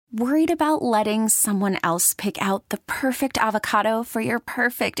Worried about letting someone else pick out the perfect avocado for your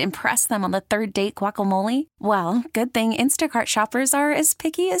perfect impress them on the third date guacamole? Well, good thing Instacart shoppers are as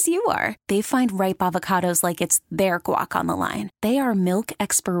picky as you are. They find ripe avocados like it's their guac on the line. They are milk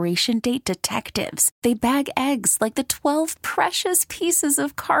expiration date detectives. They bag eggs like the 12 precious pieces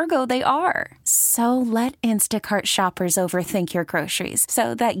of cargo they are. So let Instacart shoppers overthink your groceries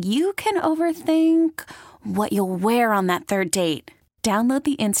so that you can overthink what you'll wear on that third date. Download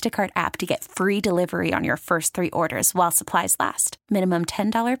the Instacart app to get free delivery on your first 3 orders while supplies last. Minimum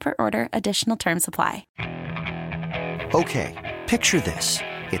 $10 per order. Additional terms apply. Okay, picture this.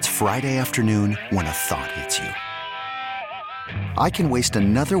 It's Friday afternoon when a thought hits you. I can waste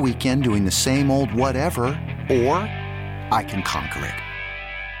another weekend doing the same old whatever, or I can conquer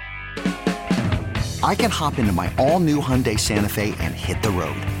it. I can hop into my all-new Hyundai Santa Fe and hit the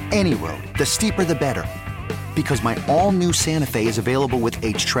road. Any road. The steeper, the better. Because my all-new Santa Fe is available with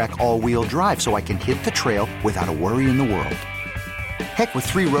H-Track all-wheel drive, so I can hit the trail without a worry in the world. Heck, with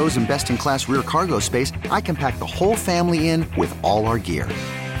 3 rows and best-in-class rear cargo space, I can pack the whole family in with all our gear.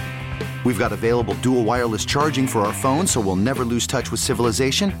 We've got available dual wireless charging for our phones, so we'll never lose touch with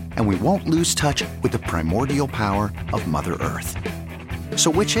civilization, and we won't lose touch with the primordial power of Mother Earth.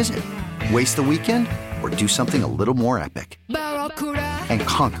 So which is it? Waste the weekend or do something a little more epic? And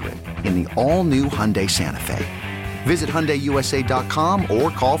conquer it in the all-new Hyundai Santa Fe. Visit HyundaiUSA.com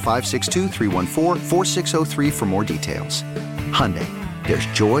or call 562-314-4603 for more details. Hyundai, there's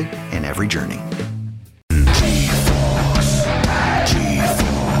joy in every journey. G-Force,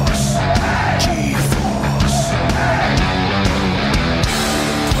 G-Force, G-Force.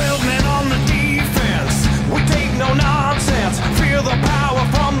 12 men on the defense, we take no nonsense. Feel the power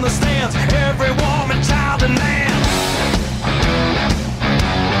from the stands, every woman, child, and man.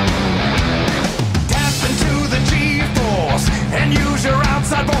 And use your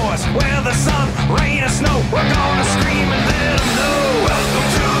outside voice. Whether sun, rain, or snow, we're gonna scream and let them know. Welcome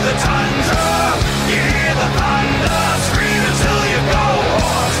to the tundra. You hear the thunder. Scream until you go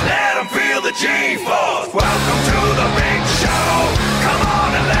hoarse. Let them feel the G-Force. Welcome to the big show. Come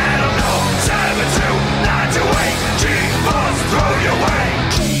on and let them know. 72928 G-Force, throw your way.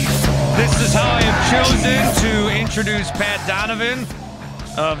 G-Force. This is how I have chosen to introduce Pat Donovan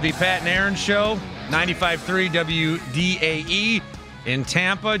of the Pat and Aaron Show. 95.3 WDAE in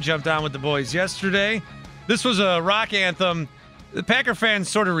Tampa. Jumped on with the boys yesterday. This was a rock anthem. The Packer fans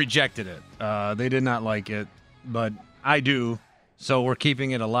sort of rejected it. They did not like it, but I do, so we're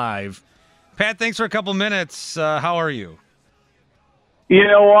keeping it alive. Pat, thanks for a couple minutes. How are you? You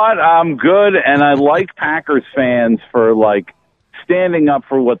know what? I'm good, and I like Packers fans for, standing up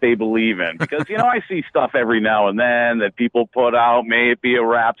for what they believe in. Because, I see stuff every now and then that people put out, may it be a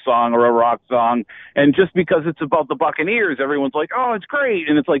rap song or a rock song, and just because it's about the Buccaneers, everyone's like, oh, it's great.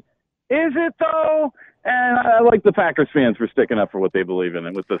 And it's like, is it though? And I like the Packers fans for sticking up for what they believe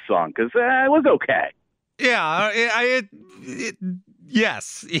in with this song, because it was okay. Yeah,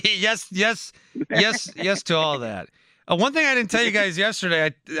 yes, yes to all that. One thing I didn't tell you guys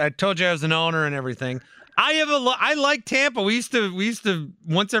yesterday, I told you I was an owner and everything. I like Tampa. We used to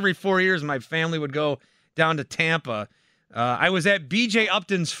once every 4 years, my family would go down to Tampa. I was at B.J.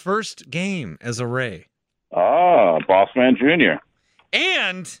 Upton's first game as a Ray. Oh, Bossman Jr.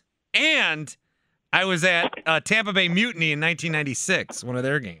 And I was at Tampa Bay Mutiny in 1996, one of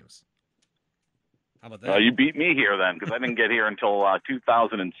their games. How about that? You beat me here then, because I didn't get here until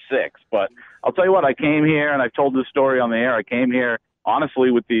 2006. But I'll tell you what, I came here, and I've told this story on the air. I came here, honestly,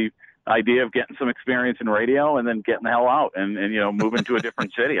 with the idea of getting some experience in radio and then getting the hell out and moving to a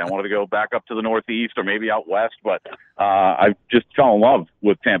different city. I wanted to go back up to the Northeast or maybe out west, but I just fell in love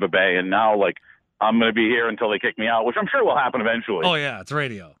with Tampa Bay, and now I'm going to be here until they kick me out, which I'm sure will happen eventually. Oh yeah, it's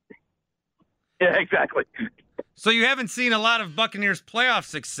radio. Yeah, exactly. So you haven't seen a lot of Buccaneers playoff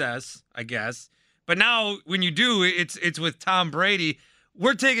success, I guess, but now when you do, it's with Tom Brady.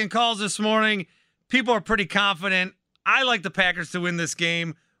 We're taking calls this morning. People are pretty confident. I like the Packers to win this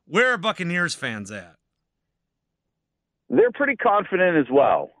game. Where are Buccaneers fans at? They're pretty confident as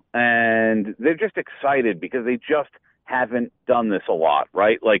well, and they're just excited because they just haven't done this a lot,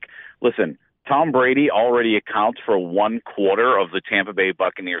 right? Listen, Tom Brady already accounts for 1/4 of the Tampa Bay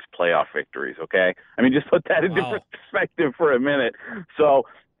Buccaneers playoff victories, okay? I mean, just put that into perspective for a minute. So,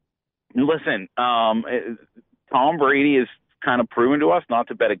 listen, Tom Brady has kind of proven to us not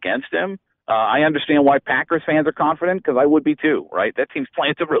to bet against him. I understand why Packers fans are confident, because I would be too, right? That team's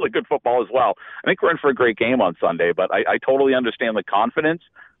playing some really good football as well. I think we're in for a great game on Sunday, but I totally understand the confidence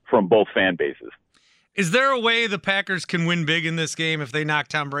from both fan bases. Is there a way the Packers can win big in this game if they knock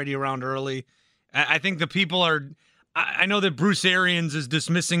Tom Brady around early? I think the people are I know that Bruce Arians is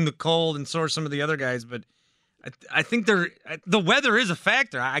dismissing the cold, and so are some of the other guys, but I think the weather is a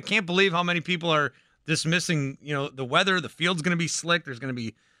factor. I can't believe how many people are dismissing, the weather. The field's going to be slick. There's going to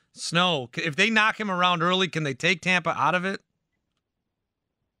be snow. If they knock him around early, can they take Tampa out of it?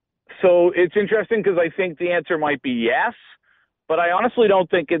 So it's interesting because I think the answer might be yes, but I honestly don't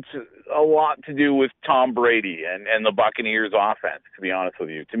think it's a lot to do with Tom Brady and the Buccaneers offense, to be honest with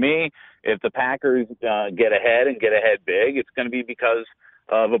you. To me, if the Packers get ahead and get ahead big, it's going to be because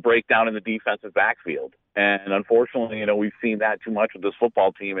of a breakdown in the defensive backfield. And unfortunately, we've seen that too much with this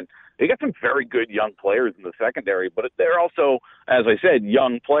football team. And they got some very good young players in the secondary, but they're also, as I said,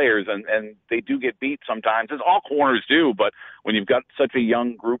 young players, and they do get beat sometimes, as all corners do. But when you've got such a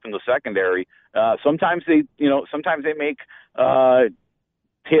young group in the secondary, sometimes they make Taylor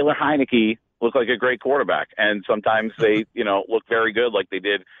Heineke look like a great quarterback, and sometimes they, look very good, like they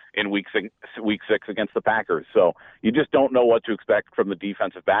did in week 6 against the Packers. So you just don't know what to expect from the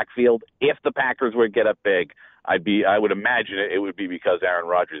defensive backfield. If the Packers would get up big, I would imagine it would be because Aaron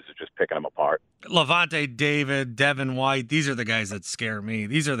Rodgers is just picking them apart. Levante David, Devin White, these are the guys that scare me.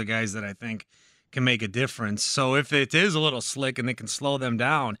 These are the guys that I think can make a difference. So if it is a little slick and they can slow them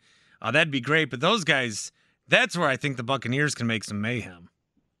down, that'd be great. But those guys, that's where I think the Buccaneers can make some mayhem.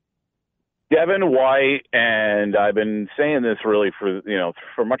 Devin White, and I've been saying this really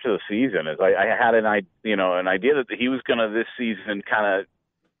for much of the season, is I had an idea that he was going to this season kind of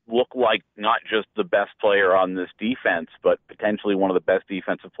look like not just the best player on this defense, but potentially one of the best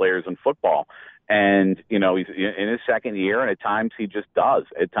defensive players in football. And, he's in his second year, and at times he just does.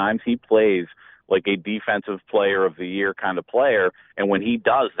 At times he plays like a defensive player of the year kind of player. And when he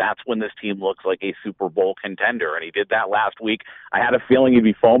does, that's when this team looks like a Super Bowl contender. And he did that last week. I had a feeling he'd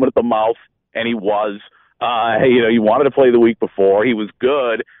be foaming at the mouth, and he was. He wanted to play the week before. He was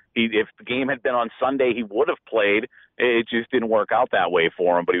good. If the game had been on Sunday, he would have played. It just didn't work out that way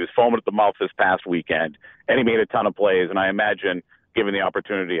for him. But he was foaming at the mouth this past weekend, and he made a ton of plays. And I imagine, given the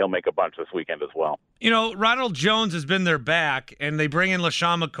opportunity, he'll make a bunch this weekend as well. Ronald Jones has been their back, and they bring in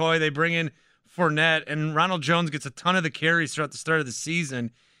LaShawn McCoy. They bring in Fournette, and Ronald Jones gets a ton of the carries throughout the start of the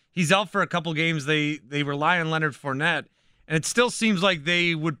season. He's out for a couple games. They rely on Leonard Fournette, and it still seems like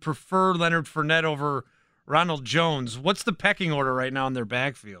they would prefer Leonard Fournette over Ronald Jones. What's the pecking order right now in their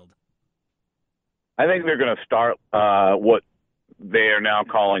backfield? I think they're going to start what they are now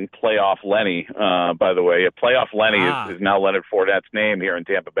calling Playoff Lenny, by the way. Playoff Lenny is now Leonard Fournette's name here in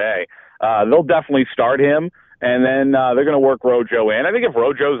Tampa Bay. They'll definitely start him, and then they're going to work Rojo in. I think if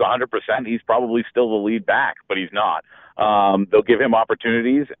Rojo's 100%, he's probably still the lead back, but he's not. They'll give him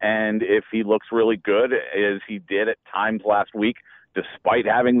opportunities, and if he looks really good, as he did at times last week, despite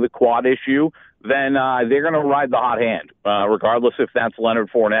having the quad issue, then they're going to ride the hot hand, regardless if that's Leonard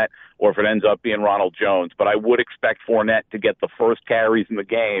Fournette or if it ends up being Ronald Jones. But I would expect Fournette to get the first carries in the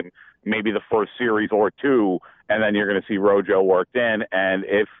game, maybe the first series or two, and then you're going to see Rojo worked in. And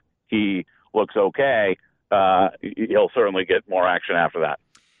if he looks okay, he'll certainly get more action after that.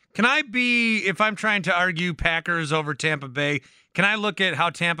 Can I if I'm trying to argue Packers over Tampa Bay, can I look at how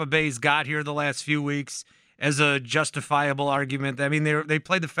Tampa Bay's got here the last few weeks as a justifiable argument? I mean, they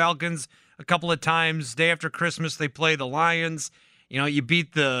played the Falcons a couple of times. Day after Christmas, they play the Lions. You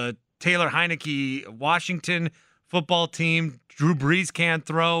beat the Taylor Heineke Washington football team. Drew Brees can't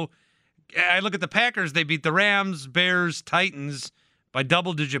throw. I look at the Packers. They beat the Rams, Bears, Titans by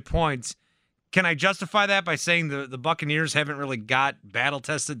double-digit points. Can I justify that by saying the Buccaneers haven't really got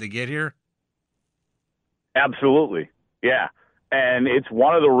battle-tested to get here? Absolutely, yeah. And it's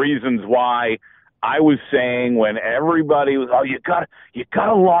one of the reasons why I was saying when everybody was, you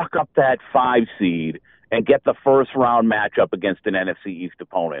gotta lock up that 5 seed and get the first round matchup against an NFC East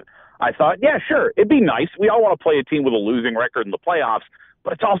opponent. I thought, yeah, sure, it'd be nice. We all want to play a team with a losing record in the playoffs,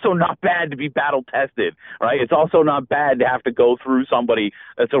 but it's also not bad to be battle tested, right? It's also not bad to have to go through somebody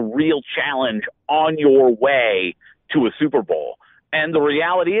that's a real challenge on your way to a Super Bowl. And the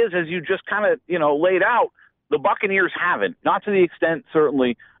reality is, as you just kind of, laid out, the Buccaneers haven't, not to the extent,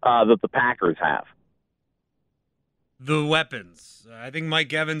 certainly, that the Packers have. The weapons. I think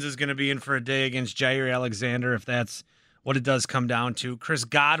Mike Evans is going to be in for a day against Jair Alexander, if that's what it does come down to. Chris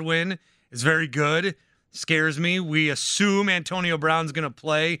Godwin is very good. Scares me. We assume Antonio Brown's going to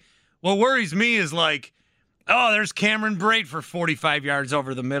play. What worries me is there's Cameron Brate for 45 yards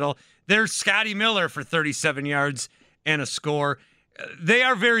over the middle. There's Scotty Miller for 37 yards and a score. They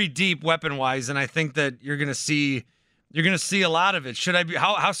are very deep weapon-wise, and I think that you're going to see a lot of it. Should I be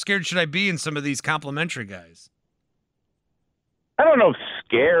how scared should I be in some of these complimentary guys? I don't know if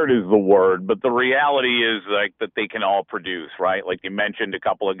scared is the word, but the reality is like that they can all produce, right? Like you mentioned, a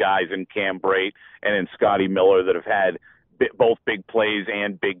couple of guys in Cam Brate and in Scotty Miller that have had both big plays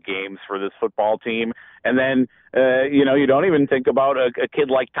and big games for this football team. And then, you don't even think about a kid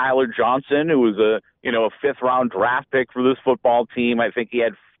like Tyler Johnson, who was a 5th round draft pick for this football team. I think he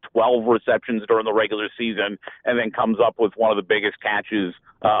had 12 receptions during the regular season, and then comes up with one of the biggest catches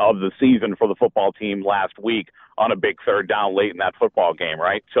of the season for the football team last week on a big 3rd down late in that football game,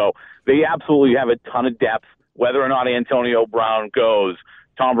 right? So they absolutely have a ton of depth. Whether or not Antonio Brown goes,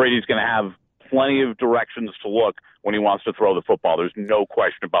 Tom Brady's going to have plenty of directions to look when he wants to throw the football. There's no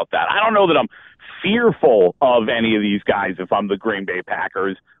question about that. I don't know that I'm fearful of any of these guys if I'm the Green Bay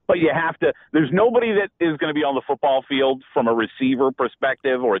Packers, but you have to. There's nobody that is going to be on the football field from a receiver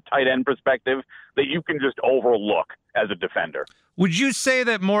perspective or a tight end perspective that you can just overlook as a defender. Would you say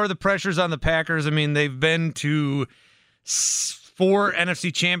that more of the pressure's on the Packers? I mean, they've been to 4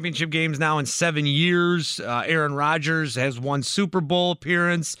 NFC Championship games now in 7 years. Aaron Rodgers has one Super Bowl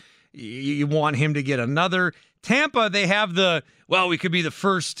appearance. You want him to get another. Tampa, they have we could be the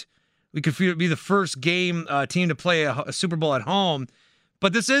first game team to play a Super Bowl at home.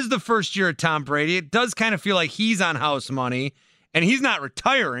 But this is the first year of Tom Brady. It does kind of feel like he's on house money, and he's not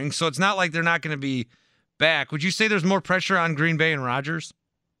retiring, so it's not like they're not going to be back. Would you say there's more pressure on Green Bay and Rodgers?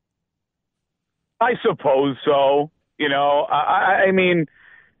 I suppose so. I mean,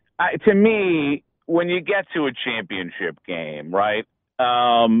 to me, when you get to a championship game, right,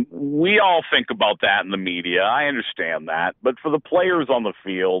 we all think about that in the media. I understand that. But for the players on the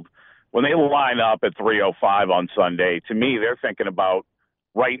field, when they line up at 3:05 on Sunday, to me, they're thinking about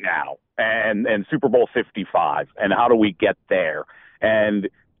right now and Super Bowl 55 and how do we get there? And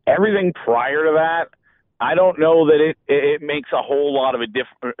everything prior to that, I don't know that it makes a whole lot of a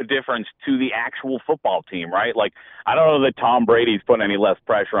difference to the actual football team, right? Like, I don't know that Tom Brady's putting any less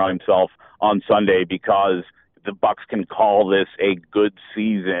pressure on himself on Sunday because the Bucs can call this a good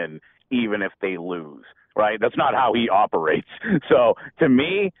season even if they lose, right? That's not how he operates. So to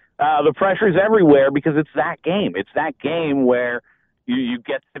me, the pressure's everywhere because it's that game. It's that game where you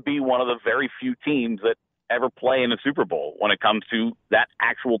get to be one of the very few teams that ever play in a Super Bowl when it comes to that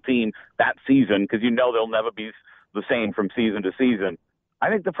actual team that season, because they'll never be the same from season to season. I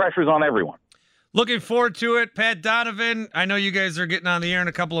think the pressure's on everyone. Looking forward to it. Pat Donovan, I know you guys are getting on the air in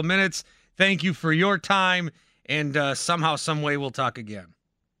a couple of minutes. Thank you for your time, and somehow, some way, we'll talk again.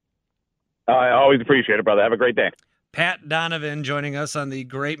 I always appreciate it, brother. Have a great day. Pat Donovan joining us on the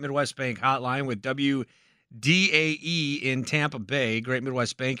Great Midwest Bank hotline with WDAE in Tampa Bay. Great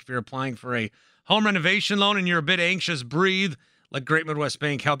Midwest Bank, if you're applying for a home renovation loan and you're a bit anxious, breathe. Let Great Midwest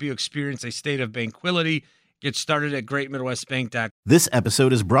Bank help you experience a state of tranquility. Get started at greatmidwestbank.com. This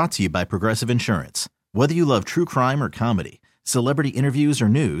episode is brought to you by Progressive Insurance. Whether you love true crime or comedy, celebrity interviews or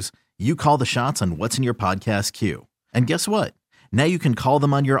news, you call the shots on what's in your podcast queue. And guess what? Now you can call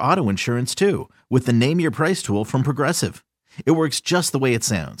them on your auto insurance too with the Name Your Price tool from Progressive. It works just the way it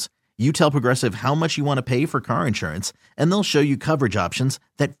sounds. You tell Progressive how much you want to pay for car insurance, and they'll show you coverage options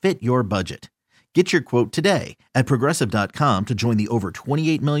that fit your budget. Get your quote today at Progressive.com to join the over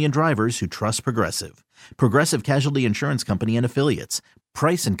 28 million drivers who trust Progressive. Progressive Casualty Insurance Company and Affiliates.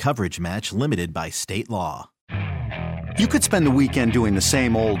 Price and coverage match limited by state law. You could spend the weekend doing the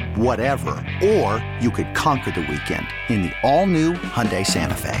same old whatever, or you could conquer the weekend in the all-new Hyundai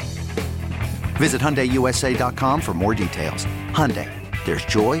Santa Fe. Visit HyundaiUSA.com for more details. Hyundai, there's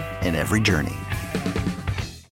joy in every journey.